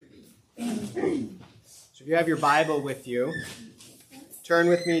So if you have your Bible with you, turn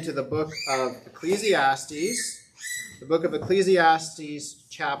with me to the book of Ecclesiastes, the book of Ecclesiastes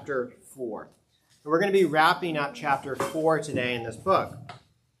chapter 4. And we're going to be wrapping up chapter 4 today in this book.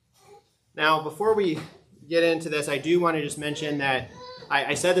 Now, before we get into this, I do want to just mention that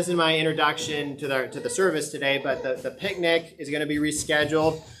I said this in my introduction to the service today, but the picnic is going to be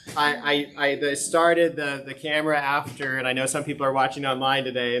rescheduled. I started the camera after, and I know some people are watching online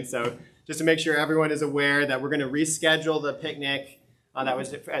today, and so just to make sure everyone is aware that we're going to reschedule the picnic that was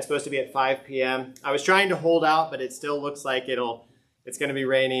supposed to be at 5 p.m. I was trying to hold out, but it still looks like it's going to be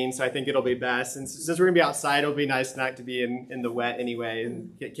raining, so I think it'll be best. And since we're going to be outside, it'll be nice not to be in the wet anyway,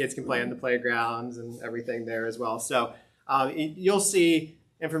 and kids can play on the playgrounds and everything there as well. So you'll see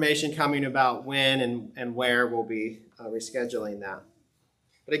information coming about when and where we'll be rescheduling that.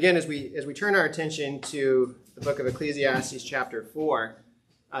 But again, as we turn our attention to the book of Ecclesiastes chapter 4,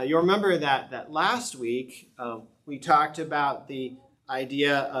 you'll remember that last week we talked about the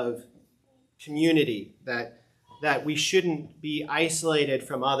idea of community, that we shouldn't be isolated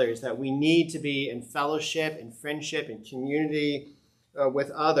from others, that we need to be in fellowship and friendship and community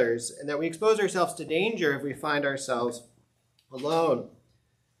with others, and that we expose ourselves to danger if we find ourselves alone.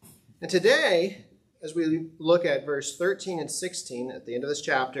 And today, as we look at verse 13 and 16 at the end of this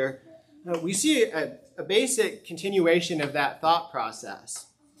chapter, we see a basic continuation of that thought process.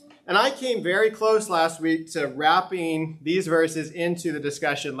 And I came very close last week to wrapping these verses into the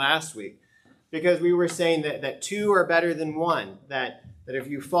discussion last week, because we were saying that two are better than one, that if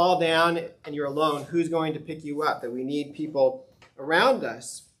you fall down and you're alone, who's going to pick you up, that we need people around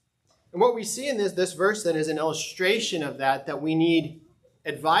us. And what we see in this verse then is an illustration of that we need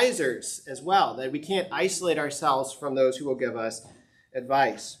advisors as well, that we can't isolate ourselves from those who will give us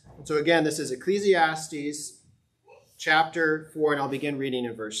advice. And so again, this is Ecclesiastes chapter 4, and I'll begin reading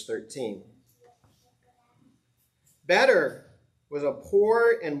in verse 13. Better was a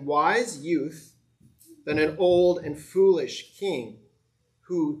poor and wise youth than an old and foolish king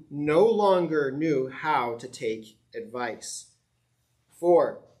who no longer knew how to take advice.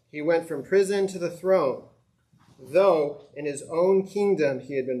 For he went from prison to the throne, though in his own kingdom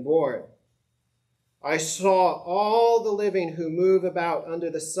he had been born. I saw all the living who move about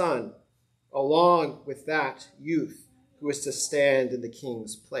under the sun, along with that youth who was to stand in the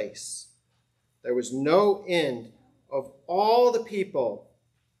king's place. There was no end of all the people,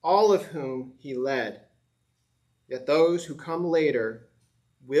 all of whom he led. Yet those who come later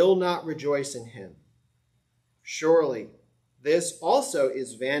will not rejoice in him. Surely this also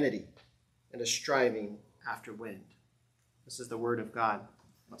is vanity and a striving after wind. This is the word of God.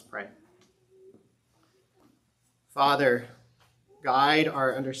 Let's pray. Father, guide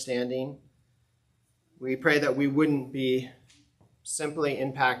our understanding. We pray that we wouldn't be simply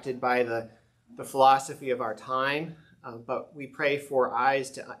impacted by the philosophy of our time, but we pray for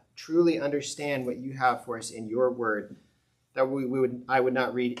eyes to truly understand what you have for us in your word, that I would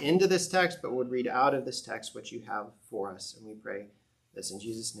not read into this text, but would read out of this text what you have for us. And we pray this in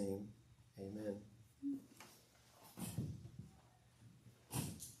Jesus' name. Amen.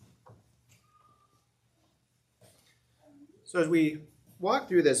 So as we walk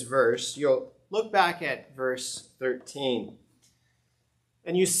through this verse, you'll look back at verse 13.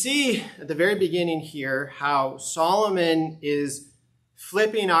 And you see at the very beginning here how Solomon is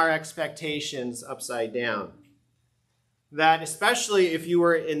flipping our expectations upside down. That especially if you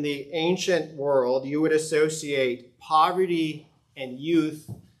were in the ancient world, you would associate poverty and youth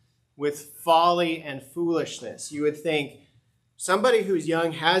with folly and foolishness. You would think somebody who's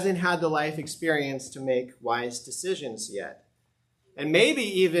young hasn't had the life experience to make wise decisions yet. And maybe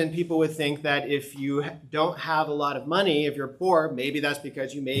even people would think that if you don't have a lot of money, if you're poor, maybe that's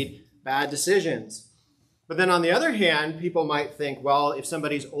because you made bad decisions. But then on the other hand, people might think, well, if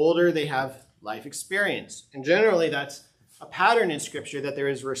somebody's older, they have life experience. And generally that's a pattern in Scripture, that there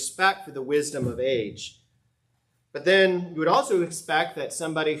is respect for the wisdom of age. But then you would also expect that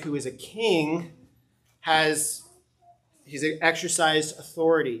somebody who is a king he's exercised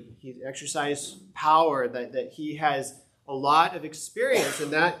authority, he's exercised power, that he has a lot of experience,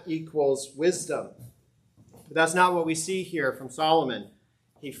 and that equals wisdom. But that's not what we see here from Solomon.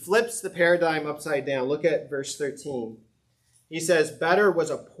 He flips the paradigm upside down. Look at verse 13. He says, better was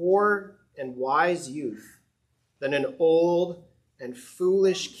a poor and wise youth than an old and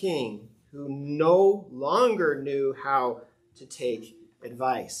foolish king who no longer knew how to take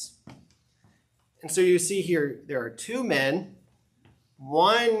advice. And so you see here, there are two men.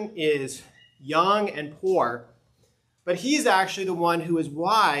 One is young and poor, but he's actually the one who is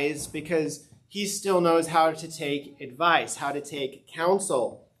wise because he still knows how to take advice, how to take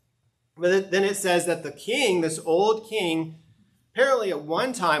counsel. But then it says that the king, this old king, apparently at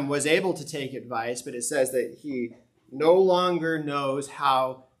one time was able to take advice, but it says that he no longer knows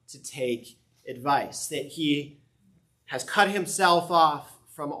how to take advice, that he has cut himself off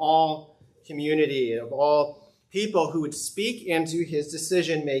from all community, of all people who would speak into his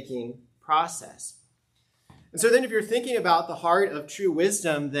decision-making process. And so then if you're thinking about the heart of true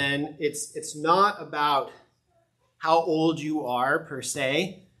wisdom, then it's not about how old you are per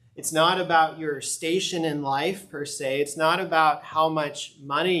se. It's not about your station in life per se. It's not about how much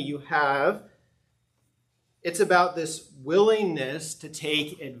money you have. It's about this willingness to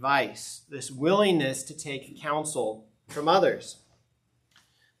take advice, this willingness to take counsel from others.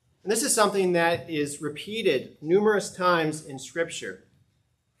 And this is something that is repeated numerous times in Scripture.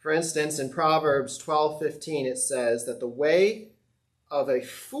 For instance, in Proverbs 12:15, it says that the way of a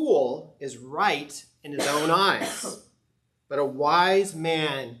fool is right in his own eyes, but a wise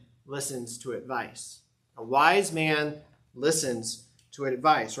man listens to advice. A wise man listens to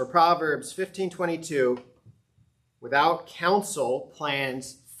advice. Or Proverbs 15:22, without counsel,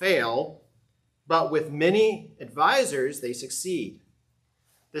 plans fail, but with many advisors, they succeed.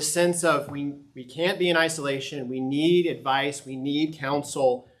 The sense of we can't be in isolation. We need advice. We need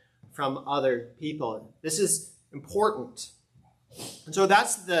counsel from other people. This is important. And so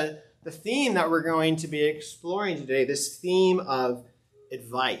that's the theme that we're going to be exploring today, this theme of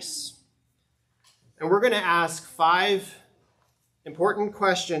advice. And we're going to ask 5 important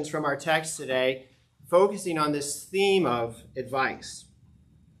questions from our text today, focusing on this theme of advice.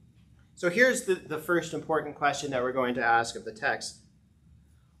 So here's the first important question that we're going to ask of the text.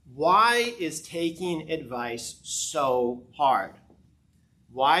 Why is taking advice so hard?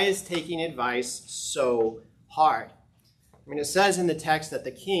 Why is taking advice so hard? I mean, it says in the text that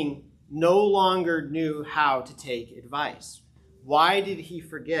the king no longer knew how to take advice. Why did he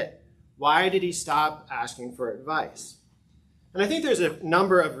forget? Why did he stop asking for advice? And I think there's a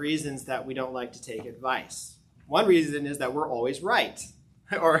number of reasons that we don't like to take advice. One reason is that we're always right,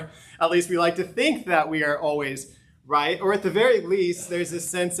 or at least we like to think that we are always right, or at the very least, there's this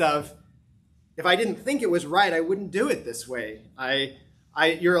sense of, if I didn't think it was right, I wouldn't do it this way.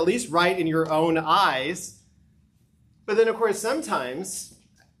 You're at least right in your own eyes. But then, of course, sometimes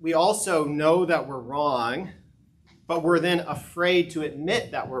we also know that we're wrong, but we're then afraid to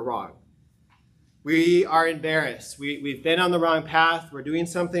admit that we're wrong. We are embarrassed. We've been on the wrong path. We're doing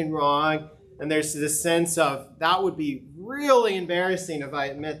something wrong. And there's this sense of, that would be really embarrassing if I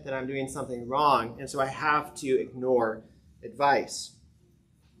admit that I'm doing something wrong. And so I have to ignore advice.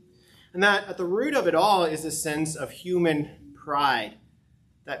 And that at the root of it all is a sense of human pride.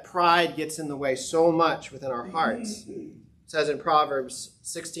 That pride gets in the way so much within our hearts. It says in Proverbs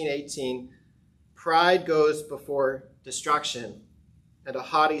 16:18, pride goes before destruction, and a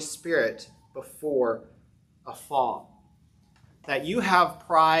haughty spirit before a fall. That you have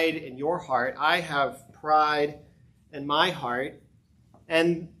pride in your heart. I have pride in my heart.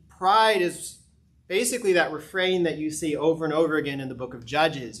 And pride is basically that refrain that you see over and over again in the book of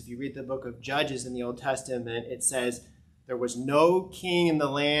Judges. If you read the book of Judges in the Old Testament, it says, there was no king in the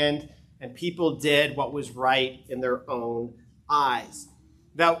land, and people did what was right in their own eyes.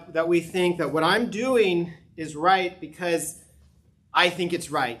 That we think that what I'm doing is right because I think it's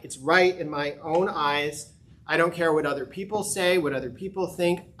right. It's right in my own eyes. I don't care what other people say, what other people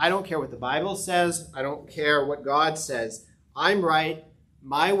think. I don't care what the Bible says. I don't care what God says. I'm right.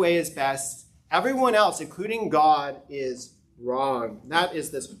 My way is best. Everyone else, including God, is wrong. That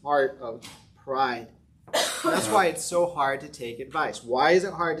is this heart of pride. And that's why it's so hard to take advice. Why is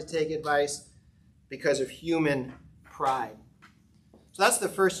it hard to take advice? Because of human pride. So that's the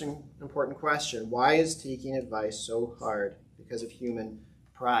first important question. Why is taking advice so hard? Because of human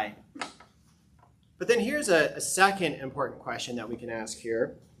pride. But then here's a second important question that we can ask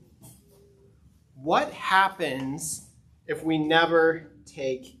here. What happens if we never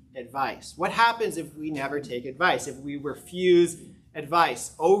take advice? What happens if we never take advice? If we refuse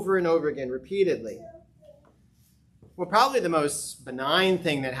advice over and over again repeatedly? Well, probably the most benign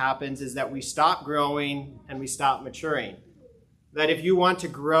thing that happens is that we stop growing and we stop maturing. That if you want to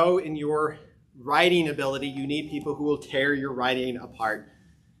grow in your writing ability, you need people who will tear your writing apart.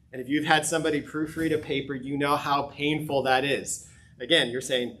 And if you've had somebody proofread a paper, you know how painful that is. Again, you're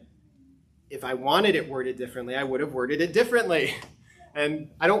saying, if I wanted it worded differently, I would have worded it differently. And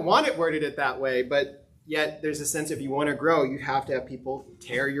I don't want it worded it that way, but yet there's a sense if you want to grow, you have to have people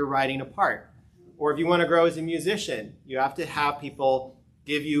tear your writing apart. Or if you want to grow as a musician, you have to have people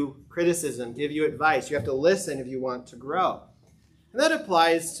give you criticism, give you advice. You have to listen if you want to grow. And that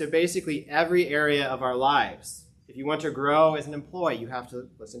applies to basically every area of our lives. If you want to grow as an employee, you have to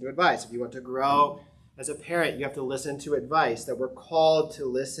listen to advice. If you want to grow as a parent, you have to listen to advice, that we're called to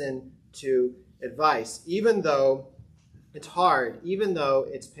listen to advice, even though it's hard, even though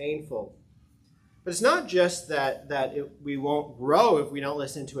it's painful. But it's not just that we won't grow if we don't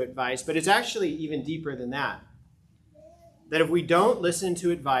listen to advice, but it's actually even deeper than that. That if we don't listen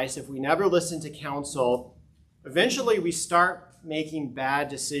to advice, if we never listen to counsel, eventually we start making bad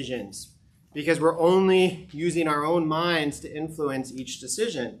decisions because we're only using our own minds to influence each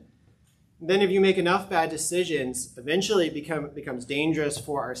decision. Then if you make enough bad decisions, eventually it becomes dangerous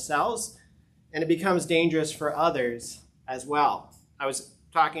for ourselves, and it becomes dangerous for others as well. I was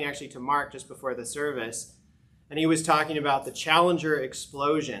talking actually to Mark just before the service, and he was talking about the Challenger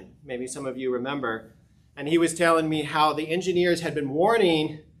explosion. Maybe some of you remember. And he was telling me how the engineers had been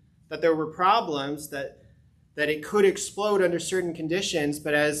warning that there were problems, that it could explode under certain conditions,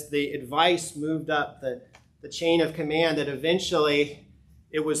 but as the advice moved up the chain of command, that eventually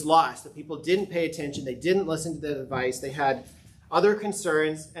it was lost. The people didn't pay attention. They didn't listen to the advice. They had other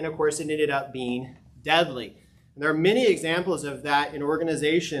concerns, and of course it ended up being deadly. And there are many examples of that in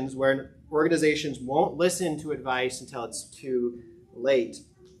organizations where organizations won't listen to advice until it's too late.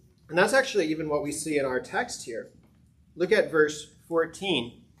 And that's actually even what we see in our text here. Look at verse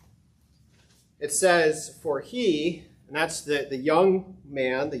 14. It says, "For he," and that's the young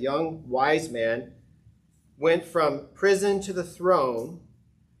man, the young wise man, "went from prison to the throne,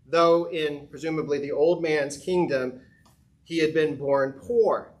 though in presumably the old man's kingdom he had been born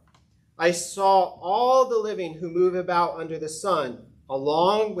poor. I saw all the living who move about under the sun,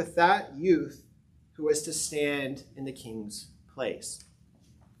 along with that youth who was to stand in the king's place."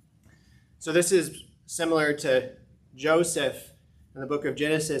 So this is similar to Joseph in the book of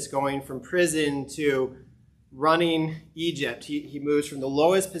Genesis going from prison to running Egypt. He moves from the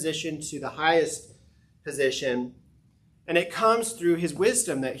lowest position to the highest position. And it comes through his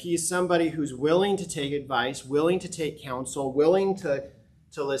wisdom, that he's somebody who's willing to take advice, willing to take counsel, willing to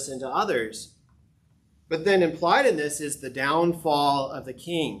listen to others. But then implied in this is the downfall of the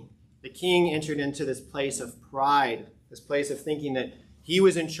king. The king entered into this place of pride, this place of thinking that he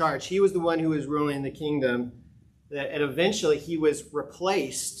was in charge. He was the one who was ruling the kingdom. And eventually he was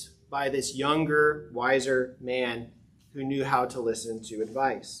replaced by this younger, wiser man who knew how to listen to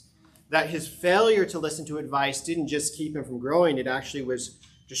advice. That his failure to listen to advice didn't just keep him from growing, it actually was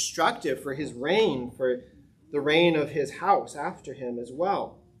destructive for his reign, for the reign of his house after him as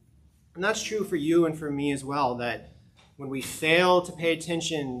well. And that's true for you and for me as well, that when we fail to pay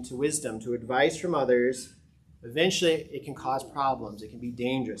attention to wisdom, to advice from others, eventually it can cause problems. It can be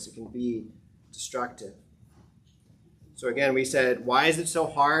dangerous. It can be destructive. So again, we said, why is it so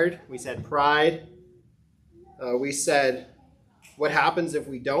hard? We said pride. We said, what happens if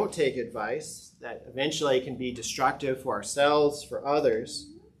we don't take advice? That eventually it can be destructive for ourselves, for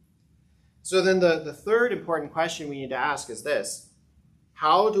others. So then the third important question we need to ask is this: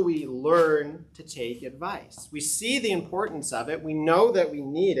 how do we learn to take advice? We see the importance of it. We know that we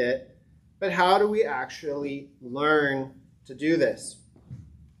need it. But how do we actually learn to do this?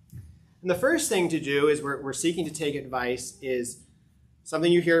 And the first thing to do is we're seeking to take advice is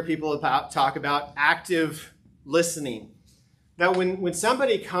something you hear people talk about, active listening. That when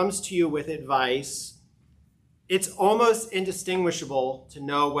somebody comes to you with advice, it's almost indistinguishable to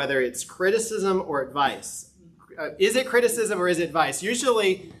know whether it's criticism or advice. Is it criticism or is it advice?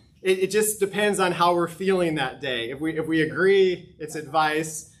 Usually it just depends on how we're feeling that day. If we agree, it's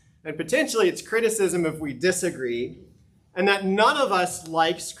advice, and potentially it's criticism if we disagree. And that none of us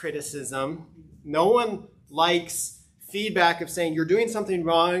likes criticism. No one likes feedback of saying, you're doing something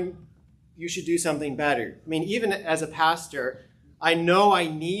wrong, you should do something better. I mean, even as a pastor, I know I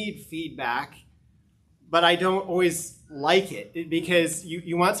need feedback, but I don't always like it, because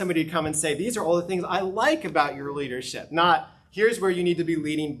you want somebody to come and say, these are all the things I like about your leadership, not here's where you need to be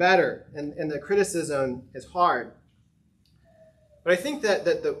leading better. And the criticism is hard. But I think that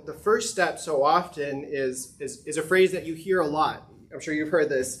the first step so often is a phrase that you hear a lot. I'm sure you've heard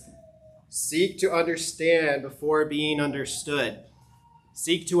this. Seek to understand before being understood.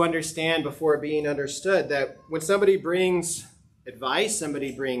 Seek to understand before being understood. That when somebody brings advice,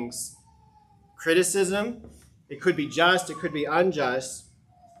 somebody brings criticism, it could be just, it could be unjust.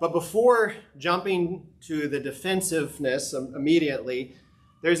 But before jumping to the defensiveness immediately,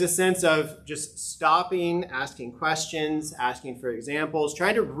 there's a sense of just stopping, asking questions, asking for examples,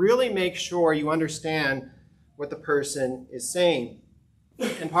 trying to really make sure you understand what the person is saying.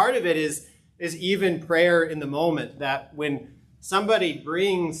 And part of it is even prayer in the moment, that when somebody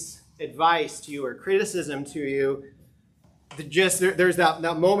brings advice to you or criticism to you, there's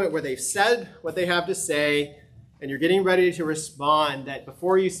that moment where they've said what they have to say, and you're getting ready to respond, that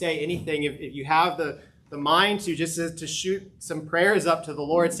before you say anything, if you have the mind to shoot some prayers up to the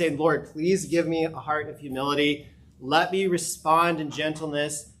Lord, saying, Lord, please give me a heart of humility. Let me respond in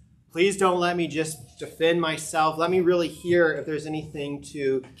gentleness. Please don't let me just defend myself. Let me really hear if there's anything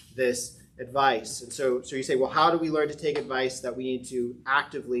to this advice. And so you say, well, how do we learn to take advice? That we need to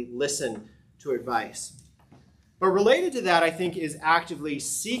actively listen to advice. But related to that, I think, is actively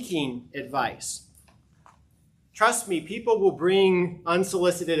seeking advice. Trust me, people will bring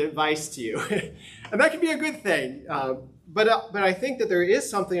unsolicited advice to you. And that can be a good thing. But I think that there is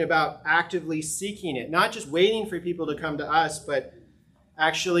something about actively seeking it, not just waiting for people to come to us, but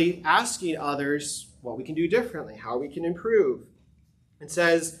actually asking others what we can do differently, how we can improve. It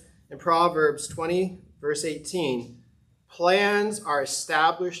says in Proverbs 20, verse 18, plans are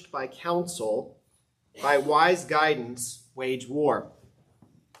established by counsel, by wise guidance wage war.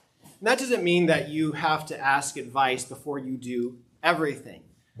 And that doesn't mean that you have to ask advice before you do everything.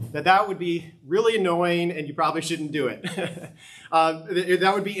 That would be really annoying, and you probably shouldn't do it.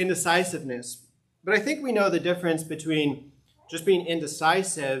 That would be indecisiveness. But I think we know the difference between just being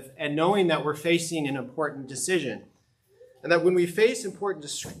indecisive and knowing that we're facing an important decision. And that when we face important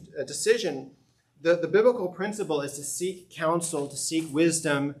decision, the biblical principle is to seek counsel, to seek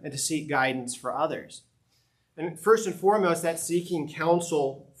wisdom, and to seek guidance for others. And first and foremost, that's seeking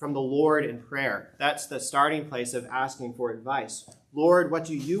counsel from the Lord in prayer. That's the starting place of asking for advice. Lord, what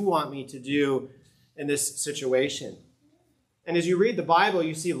do you want me to do in this situation? And as you read the Bible,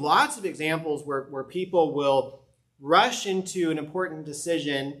 you see lots of examples where people will rush into an important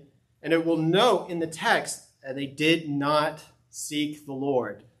decision, and it will note in the text that they did not seek the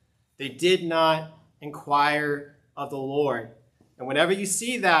Lord. They did not inquire of the Lord. And whenever you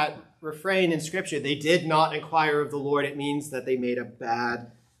see that refrain in Scripture, they did not inquire of the Lord, it means that they made a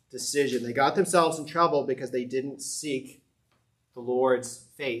bad decision. They got themselves in trouble because they didn't seek the Lord's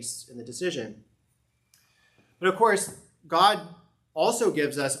face in the decision. But of course, God also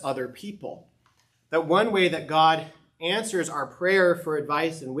gives us other people. That one way that God answers our prayer for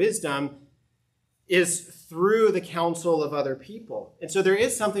advice and wisdom is through the counsel of other people. And so there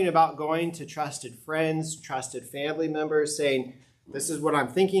is something about going to trusted friends, trusted family members, saying, this is what I'm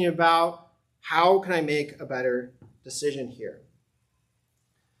thinking about. How can I make a better decision here?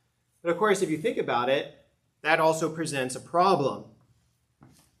 But of course, if you think about it, that also presents a problem.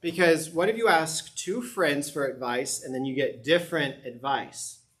 Because what if you ask two friends for advice and then you get different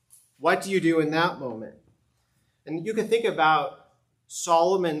advice? What do you do in that moment? And you can think about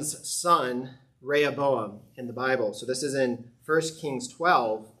Solomon's son, Rehoboam, in the Bible. So this is in 1 Kings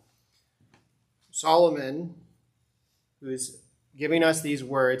 12. Solomon, who's giving us these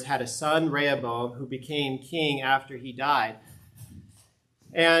words, had a son, Rehoboam, who became king after he died.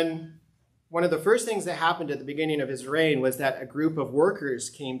 And one of the first things that happened at the beginning of his reign was that a group of workers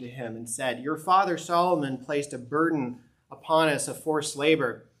came to him and said, your father Solomon placed a burden upon us of forced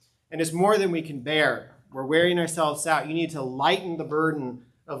labor, and it's more than we can bear. We're wearing ourselves out. You need to lighten the burden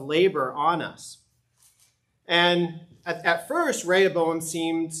of labor on us. And at first, Rehoboam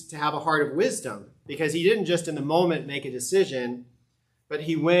seemed to have a heart of wisdom, because he didn't just in the moment make a decision, but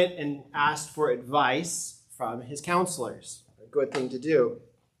he went and asked for advice from his counselors. A good thing to do.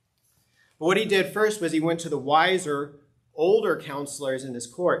 But what he did first was he went to the wiser, older counselors in his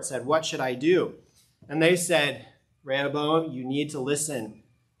court, said, what should I do? And they said, Rehoboam, you need to listen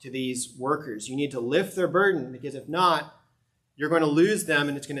to these workers. You need to lift their burden, because if not, you're going to lose them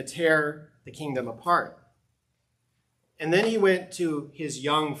and it's going to tear the kingdom apart. And then he went to his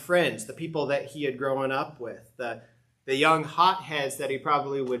young friends, the people that he had grown up with, the young hotheads that he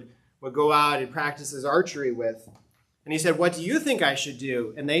probably would go out and practice his archery with. And he said, what do you think I should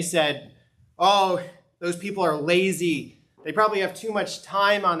do? And they said, oh, those people are lazy. They probably have too much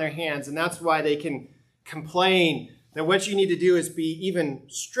time on their hands, and that's why they can complain. That what you need to do is be even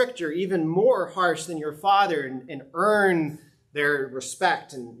stricter, even more harsh than your father, and earn their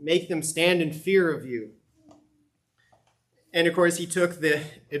respect and make them stand in fear of you. And of course, he took the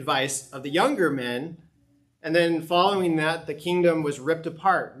advice of the younger men, and then following that, the kingdom was ripped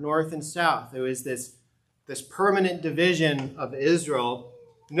apart, north and south. There was this permanent division of Israel,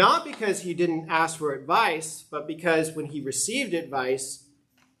 not because he didn't ask for advice, but because when he received advice,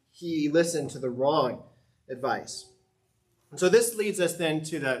 he listened to the wrong advice. And so this leads us then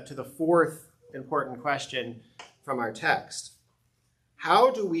to the fourth important question from our text.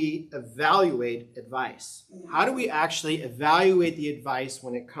 How do we evaluate advice? How do we actually evaluate the advice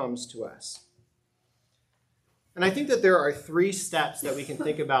when it comes to us? And I think that there are three steps that we can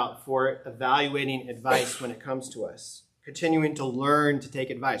think about for evaluating advice when it comes to us. Continuing to learn to take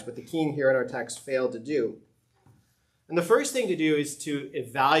advice, what the king here in our text failed to do. And the first thing to do is to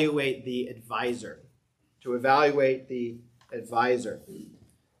evaluate the advisor. To evaluate the advisor.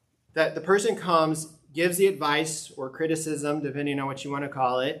 That the person comes, gives the advice or criticism, depending on what you want to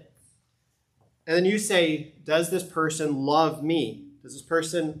call it. And then you say, does this person love me? Does this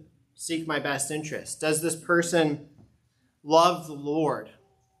person seek my best interest? Does this person love the Lord?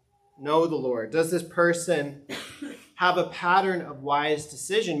 Know the Lord? Does this person have a pattern of wise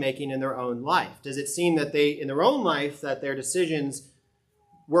decision making in their own life? Does it seem that they, in their own life, that their decisions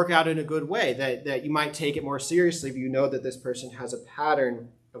work out in a good way, that you might take it more seriously if you know that this person has a pattern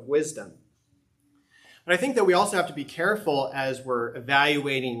of wisdom? But I think that we also have to be careful as we're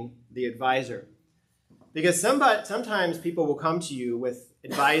evaluating the advisor. Because sometimes people will come to you with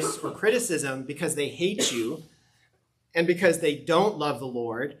advice or criticism because they hate you and because they don't love the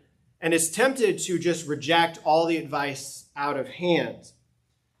Lord, and is tempted to just reject all the advice out of hand.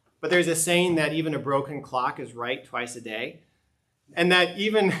 But there's a saying that even a broken clock is right twice a day, and that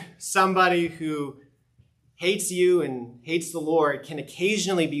even somebody who hates you and hates the Lord can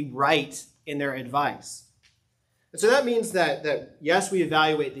occasionally be right in their advice. And so that means that yes, we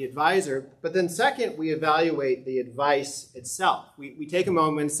evaluate the advisor, but then second, we evaluate the advice itself. We take a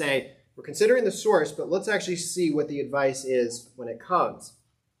moment and say, we're considering the source, but let's actually see what the advice is when it comes.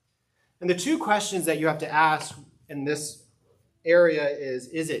 And the two questions that you have to ask in this area is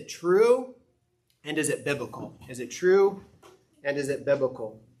it true and is it biblical? Is it true and is it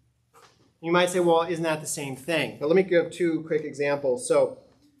biblical? You might say, well, isn't that the same thing? But let me give two quick examples. So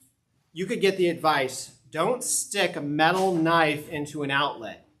you could get the advice, don't stick a metal knife into an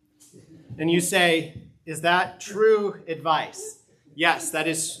outlet. And you say, is that true advice? Yes, that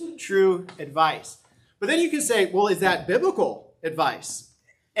is true advice. But then you can say, well, is that biblical advice?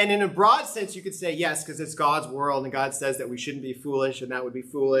 And in a broad sense, you could say yes, because it's God's world, and God says that we shouldn't be foolish, and that would be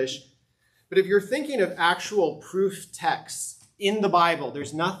foolish. But if you're thinking of actual proof texts in the Bible,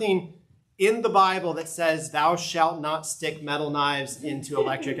 there's nothing in the Bible that says, thou shalt not stick metal knives into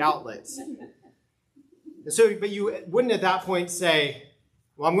electric outlets. And so, but you wouldn't at that point say,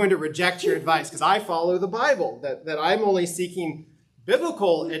 well, I'm going to reject your advice because I follow the Bible, that I'm only seeking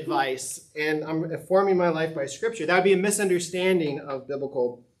biblical advice and I'm informing my life by Scripture. That would be a misunderstanding of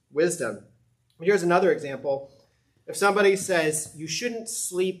biblical wisdom. Here's another example. If somebody says, you shouldn't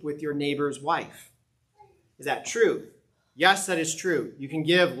sleep with your neighbor's wife, is that true? Yes, that is true. You can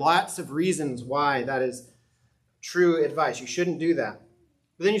give lots of reasons why that is true advice. You shouldn't do that.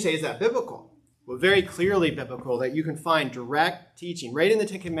 But then you say, is that biblical? Well, very clearly biblical, that you can find direct teaching right in the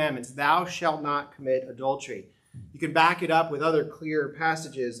Ten Commandments, thou shalt not commit adultery. You can back it up with other clear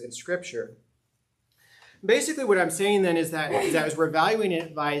passages in Scripture. Basically, what I'm saying then is that as we're evaluating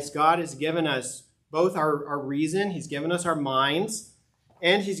advice, God has given us both our reason, He's given us our minds,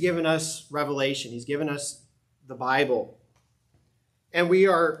 and He's given us revelation. He's given us the Bible. And we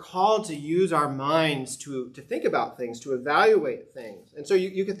are called to use our minds to think about things, to evaluate things. And so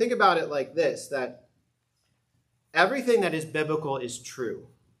you can think about it like this, that everything that is biblical is true.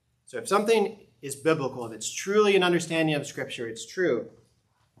 So if something is biblical, if it's truly an understanding of Scripture, it's true.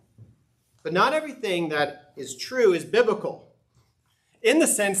 But not everything that is true is biblical, in the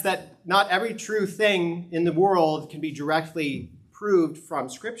sense that not every true thing in the world can be directly proved from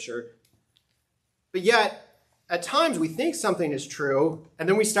Scripture. But yet, at times we think something is true, and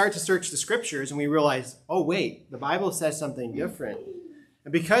then we start to search the Scriptures and we realize, oh wait, the Bible says something different.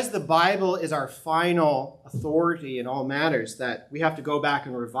 And because the Bible is our final authority in all matters, that we have to go back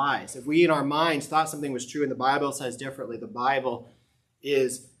and revise. If we in our minds thought something was true and the Bible says differently, the Bible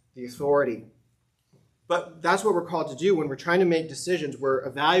is the authority. But that's what we're called to do when we're trying to make decisions. We're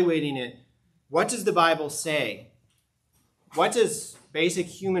evaluating it. What does the Bible say? What does basic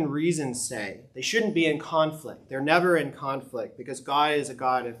human reason say? They shouldn't be in conflict. They're never in conflict because God is a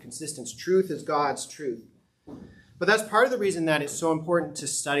God of consistency. Truth is God's truth. But that's part of the reason that it's so important to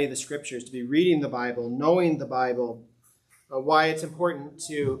study the Scriptures, to be reading the Bible, knowing the Bible, why it's important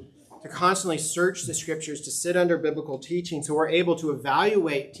to constantly search the Scriptures, to sit under biblical teaching so we're able to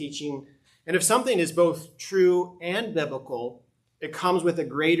evaluate teaching. And if something is both true and biblical, it comes with a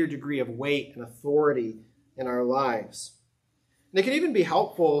greater degree of weight and authority in our lives. And it can even be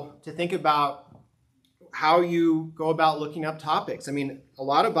helpful to think about how you go about looking up topics. I mean, a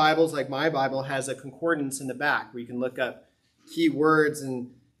lot of Bibles, like my Bible, has a concordance in the back where you can look up key words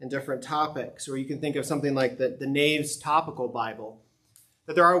and different topics. Or you can think of something like the Nave's Topical Bible.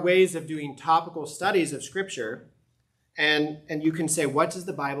 That there are ways of doing topical studies of Scripture. And you can say, what does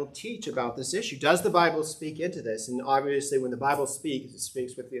the Bible teach about this issue? Does the Bible speak into this? And obviously, when the Bible speaks, it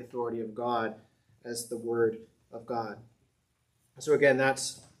speaks with the authority of God as the Word of God. So again,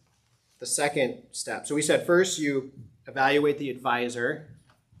 that's the second step. So we said first you evaluate the advisor.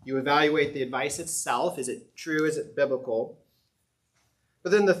 You evaluate the advice itself. Is it true? Is it biblical?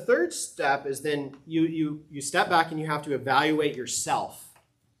 But then the third step is then you step back and you have to evaluate yourself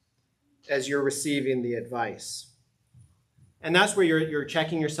as you're receiving the advice. And that's where you're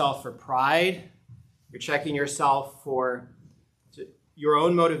checking yourself for pride. You're checking yourself for your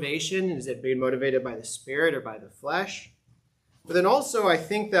own motivation. Is it being motivated by the Spirit or by the flesh? But then also I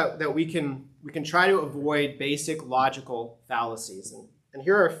think that we can try to avoid basic logical fallacies. And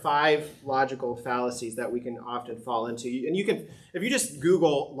here are 5 logical fallacies that we can often fall into. And you can, if you just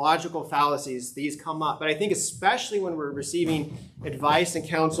Google logical fallacies, these come up. But I think especially when we're receiving advice and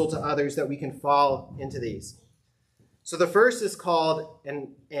counsel to others that we can fall into these. So the first is called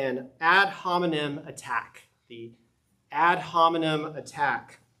an ad hominem attack. The ad hominem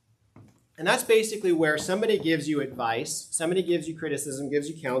attack. And that's basically where somebody gives you advice, somebody gives you criticism, gives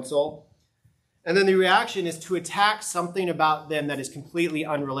you counsel, and then the reaction is to attack something about them that is completely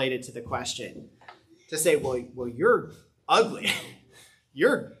unrelated to the question. To say, well, you're ugly,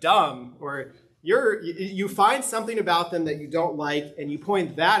 you're dumb, or you find something about them that you don't like, and you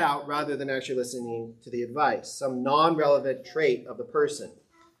point that out rather than actually listening to the advice, some non-relevant trait of the person.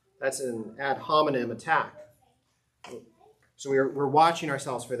 That's an ad hominem attack. So we're watching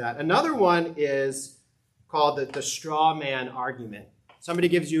ourselves for that. Another one is called the straw man argument. Somebody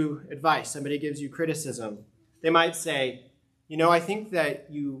gives you advice, somebody gives you criticism. They might say, I think that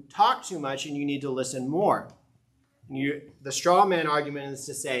you talk too much and you need to listen more. And the straw man argument is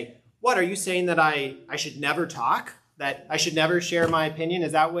to say, what, are you saying that I should never talk? That I should never share my opinion?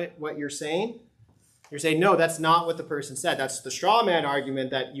 Is that what you're saying? You're saying, no, that's not what the person said. That's the straw man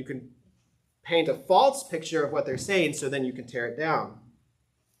argument, that you can paint a false picture of what they're saying so then you can tear it down.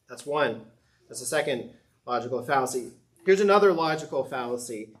 That's one. That's the second logical fallacy. Here's another logical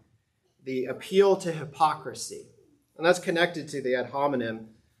fallacy, the appeal to hypocrisy. And that's connected to the ad hominem.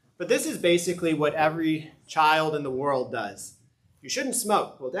 But this is basically what every child in the world does. You shouldn't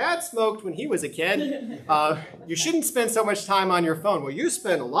smoke. Well, Dad smoked when he was a kid. You shouldn't spend so much time on your phone. Well, you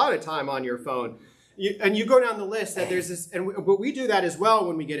spend a lot of time on your phone. And you go down the list that there's this, but we do that as well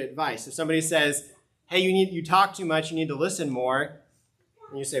when we get advice. If somebody says, hey, you talk too much, you need to listen more.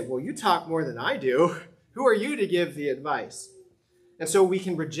 And you say, well, you talk more than I do. Who are you to give the advice? And so we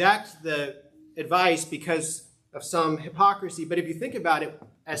can reject the advice because of some hypocrisy. But if you think about it,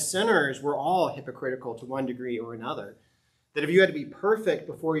 as sinners, we're all hypocritical to one degree or another. That if you had to be perfect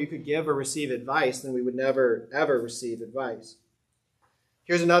before you could give or receive advice, then we would never, ever receive advice.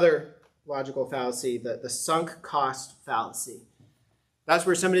 Here's another logical fallacy, the sunk cost fallacy. That's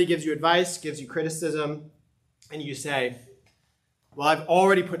where somebody gives you advice, gives you criticism, and you say, well, I've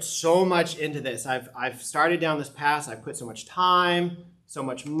already put so much into this. I've started down this path. I've put so much time, so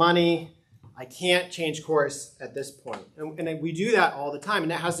much money. I can't change course at this point. And we do that all the time.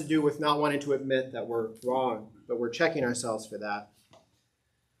 And that has to do with not wanting to admit that we're wrong, but we're checking ourselves for that.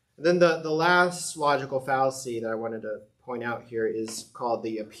 And then the last logical fallacy that I wanted to point out here is called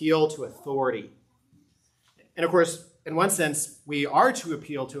the appeal to authority. And of course, in one sense, we are to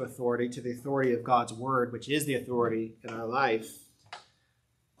appeal to authority, to the authority of God's word, which is the authority in our life.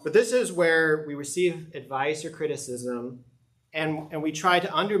 But this is where we receive advice or criticism, and we try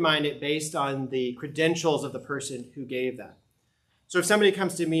to undermine it based on the credentials of the person who gave that. So if somebody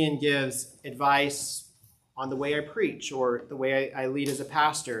comes to me and gives advice on the way I preach or the way I lead as a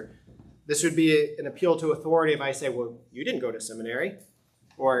pastor, this would be an appeal to authority if I say, well, you didn't go to seminary,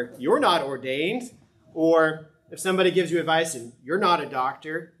 or you're not ordained, or if somebody gives you advice and you're not a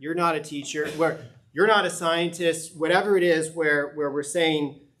doctor, you're not a teacher, where you're not a scientist, whatever it is where we're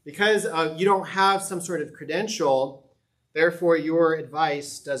saying, because you don't have some sort of credential, therefore your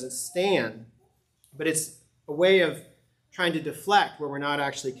advice doesn't stand. But it's a way of trying to deflect where we're not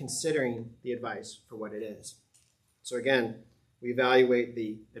actually considering the advice for what it is. So again, we evaluate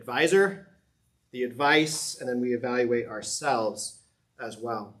the advisor, the advice, and then we evaluate ourselves as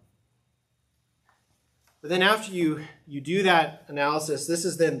well. But then after you do that analysis, this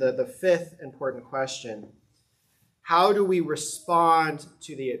is then the fifth important question. How do we respond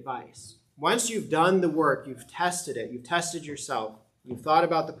to the advice? Once you've done the work, you've tested it, you've tested yourself, you've thought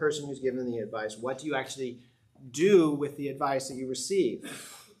about the person who's given the advice, what do you actually do with the advice that you receive?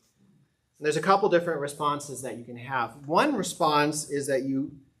 And there's a couple different responses that you can have. One response is that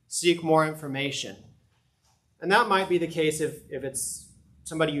you seek more information. And that might be the case if it's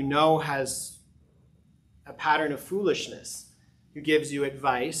somebody you know has a pattern of foolishness who gives you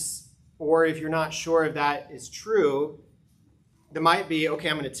advice, or if you're not sure if that is true, there might be, okay,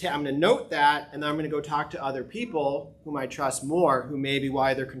 I'm going to note that, and then I'm going to go talk to other people whom I trust more, who maybe will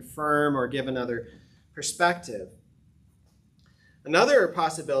either confirm or give another perspective. Another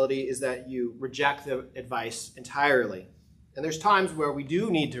possibility is that you reject the advice entirely. And there's times where we do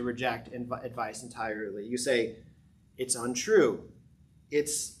need to reject advice entirely. You say, it's untrue,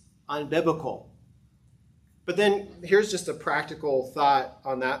 it's unbiblical. But then here's just a practical thought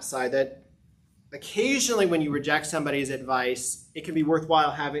on that side, that occasionally when you reject somebody's advice, it can be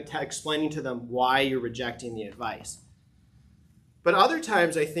worthwhile explaining to them why you're rejecting the advice. But other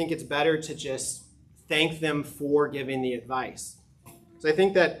times I think it's better to just thank them for giving the advice. So I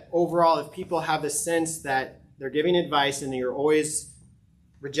think that overall, if people have the sense that they're giving advice and you're always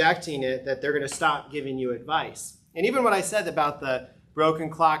rejecting it, that they're going to stop giving you advice. And even what I said about the broken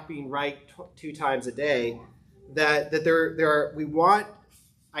clock being right 2 times a day, that we want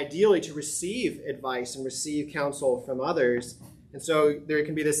ideally to receive advice and receive counsel from others. And so there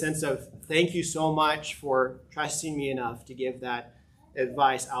can be the sense of, thank you so much for trusting me enough to give that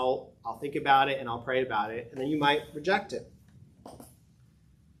advice. I'll think about it and I'll pray about it. And then you might reject it.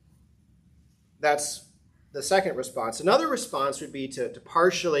 That's the second response. Another response would be to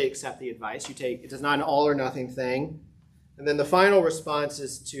partially accept the advice. It is not an all or nothing thing. And then the final response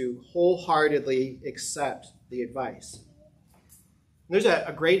is to wholeheartedly accept the advice. And there's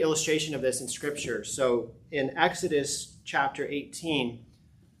a great illustration of this in Scripture. So in Exodus chapter 18,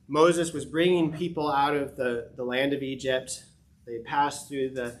 Moses was bringing people out of the land of Egypt. They passed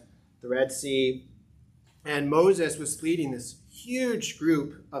through the Red Sea. And Moses was leading this huge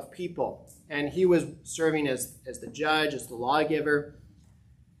group of people. And he was serving as the judge, as the lawgiver.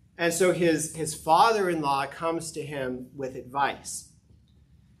 And so his father-in-law comes to him with advice.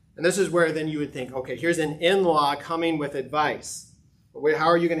 And this is where then you would think, okay, here's an in-law coming with advice. But how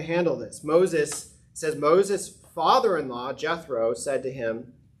are you going to handle this? Moses' father-in-law, Jethro, said to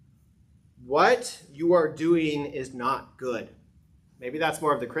him, what you are doing is not good. Maybe that's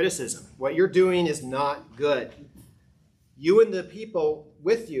more of the criticism. What you're doing is not good. You and the people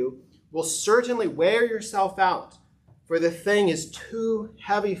with you will certainly wear yourself out, for the thing is too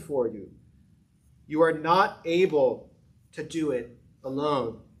heavy for you. You are not able to do it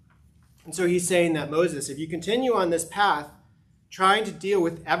alone. And so he's saying that, Moses, if you continue on this path, trying to deal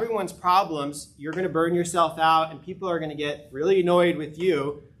with everyone's problems, you're going to burn yourself out, and people are going to get really annoyed with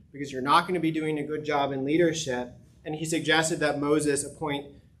you because you're not going to be doing a good job in leadership. And he suggested that Moses appoint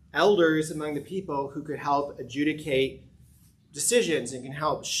elders among the people who could help adjudicate decisions and can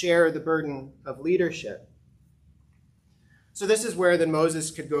help share the burden of leadership. So this is where then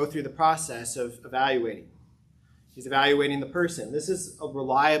Moses could go through the process of evaluating. He's evaluating the person. This is a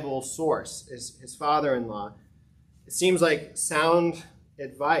reliable source, his father-in-law. It seems like sound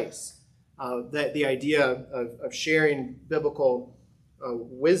advice, that the idea of sharing biblical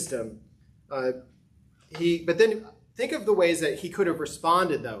wisdom. But then think of the ways that he could have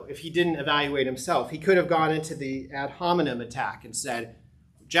responded, though, if he didn't evaluate himself. He could have gone into the ad hominem attack and said,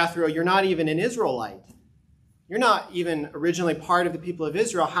 Jethro, you're not even an Israelite. You're not even originally part of the people of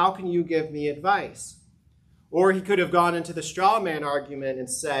Israel. How can you give me advice? Or he could have gone into the straw man argument and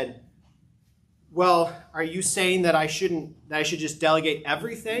said, well, are you saying that I should just delegate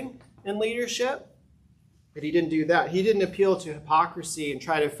everything in leadership? But he didn't do that. He didn't appeal to hypocrisy and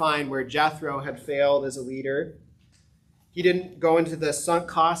try to find where Jethro had failed as a leader. He didn't go into the sunk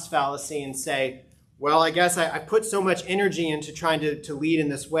cost fallacy and say, well, I guess I put so much energy into trying to lead in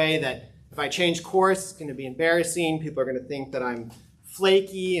this way that if I change course, it's going to be embarrassing. People are going to think that I'm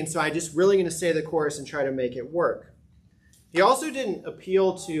flaky, and so I'm just really going to stay the course and try to make it work. He also didn't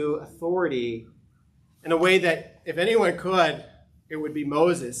appeal to authority in a way that, if anyone could, it would be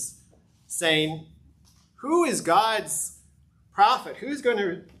Moses, saying, who is God's prophet? Who's going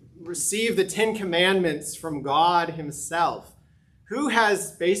to receive the 10 Commandments from God himself? Who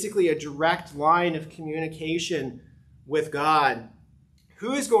has basically a direct line of communication with God?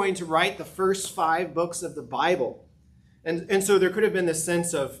 Who is going to write the first 5 books of the Bible? And so there could have been this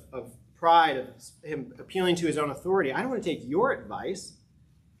sense of pride, of him appealing to his own authority. I don't want to take your advice.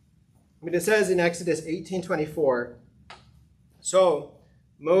 I mean, it says in Exodus 18:24, so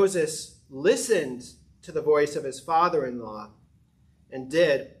Moses listened to the voice of his father-in-law and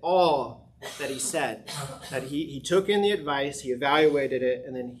did all that he said. That he took in the advice, he evaluated it,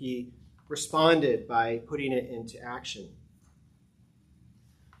 and then he responded by putting it into action.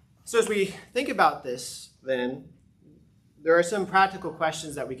 So as we think about this, then, there are some practical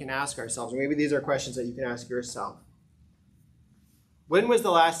questions that we can ask ourselves. Or maybe these are questions that you can ask yourself. When was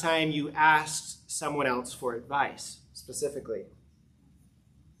the last time you asked someone else for advice, specifically?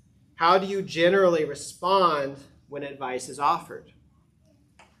 How do you generally respond when advice is offered?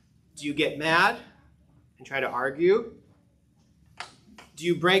 Do you get mad and try to argue? Do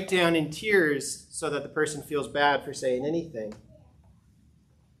you break down in tears so that the person feels bad for saying anything?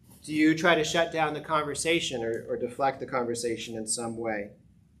 Do you try to shut down the conversation or deflect the conversation in some way?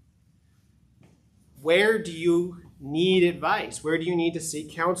 Where do you need advice? Where do you need to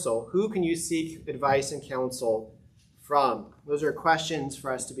seek counsel? Who can you seek advice and counsel from? Those are questions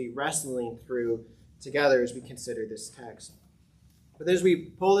for us to be wrestling through together as we consider this text. But as we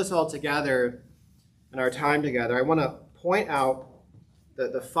pull this all together in our time together, I want to point out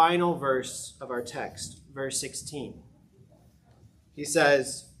the final verse of our text, verse 16. He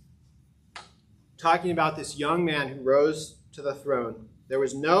says, talking about this young man who rose to the throne, there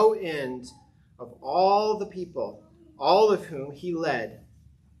was no end of all the people, all of whom he led.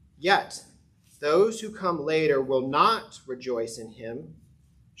 Yet those who come later will not rejoice in him.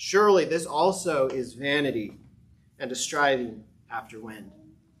 Surely this also is vanity and a striving after wind.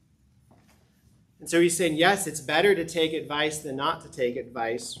 And so he's saying, yes, it's better to take advice than not to take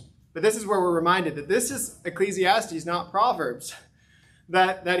advice. But this is where we're reminded that this is Ecclesiastes, not Proverbs.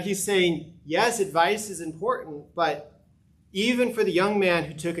 That he's saying, yes, advice is important, but even for the young man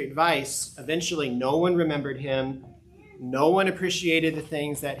who took advice, eventually no one remembered him. No one appreciated the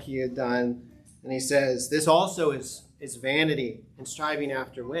things that he had done. And he says, this also is vanity and striving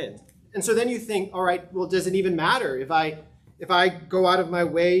after wind. And so then you think, all right, well, does it even matter if I go out of my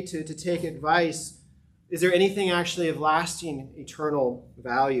way to take advice? Is there anything actually of lasting eternal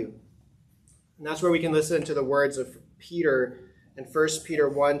value? And that's where we can listen to the words of Peter in 1 Peter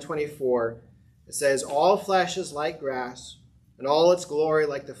 1:24. It says, all flesh is like grass, and all its glory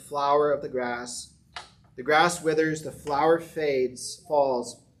like the flower of the grass. The grass withers, the flower fades,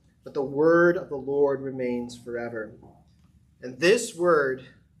 falls, but the word of the Lord remains forever. And this word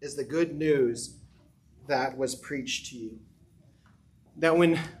is the good news that was preached to you. That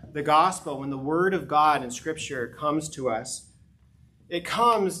when the gospel, when the word of God in Scripture comes to us, it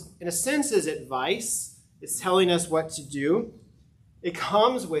comes, in a sense, as advice. It's telling us what to do. It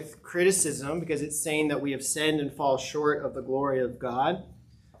comes with criticism because it's saying that we have sinned and fall short of the glory of God.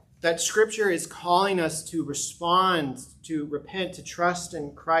 That Scripture is calling us to respond, to repent, to trust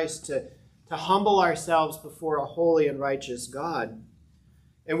in Christ, to humble ourselves before a holy and righteous God.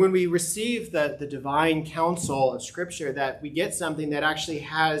 And when we receive the divine counsel of Scripture, that we get something that actually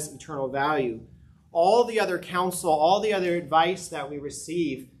has eternal value. All the other counsel, all the other advice that we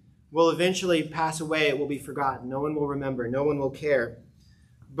receive will eventually pass away. It will be forgotten. No one will remember. No one will care.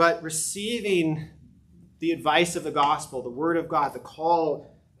 But receiving the advice of the gospel, the word of God, the call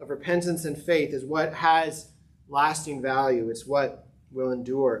of repentance and faith is what has lasting value. It's what will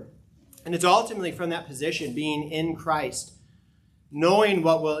endure. And it's ultimately from that position, being in Christ, knowing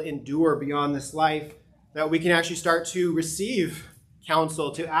what will endure beyond this life, that we can actually start to receive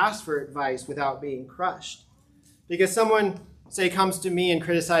counsel, to ask for advice without being crushed. Because someone, say, comes to me and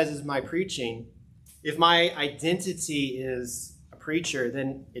criticizes my preaching, if my identity is a preacher,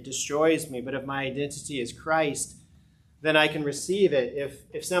 then it destroys me. But if my identity is Christ, then I can receive it.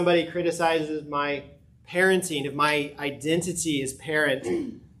 If somebody criticizes my parenting, if my identity is parent,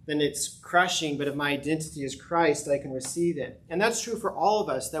 then it's crushing. But if my identity is Christ, I can receive it. And that's true for all of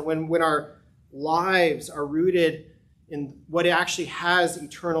us, that when our lives are rooted in what actually has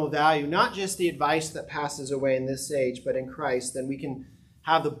eternal value, not just the advice that passes away in this age, but in Christ, then we can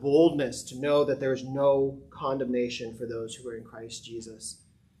have the boldness to know that there is no condemnation for those who are in Christ Jesus.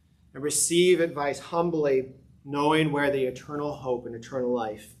 And receive advice humbly, knowing where the eternal hope and eternal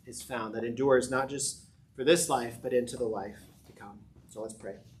life is found, that endures not just for this life, but into the life to come. So let's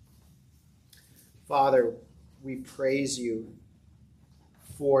pray. Father, we praise you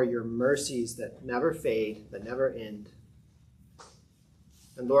for your mercies that never fade, that never end.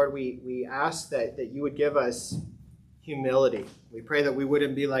 And Lord, we ask that you would give us humility. We pray that we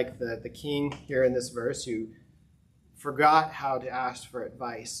wouldn't be like the king here in this verse who forgot how to ask for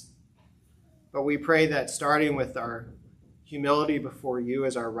advice. But we pray that starting with our humility before you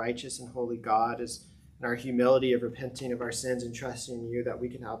as our righteous and holy God, and our humility of repenting of our sins and trusting in you, that we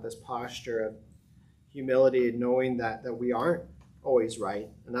can have this posture of humility and knowing that we aren't always right.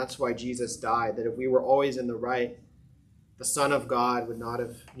 And that's why Jesus died, that if we were always in the right, the Son of God would not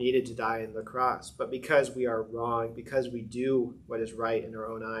have needed to die on the cross. But because we are wrong, because we do what is right in our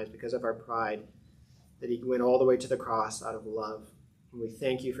own eyes, because of our pride, that he went all the way to the cross out of love. And we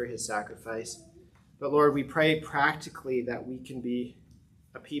thank you for his sacrifice. But Lord, we pray practically that we can be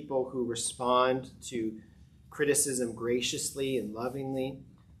a people who respond to criticism graciously and lovingly.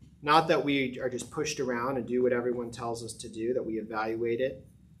 Not that we are just pushed around and do what everyone tells us to do, that we evaluate it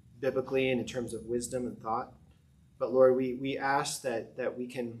biblically and in terms of wisdom and thought. But Lord, we ask that we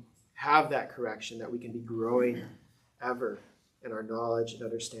can have that correction, that we can be growing ever in our knowledge and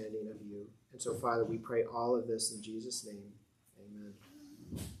understanding of you. And so, Father, we pray all of this in Jesus' name.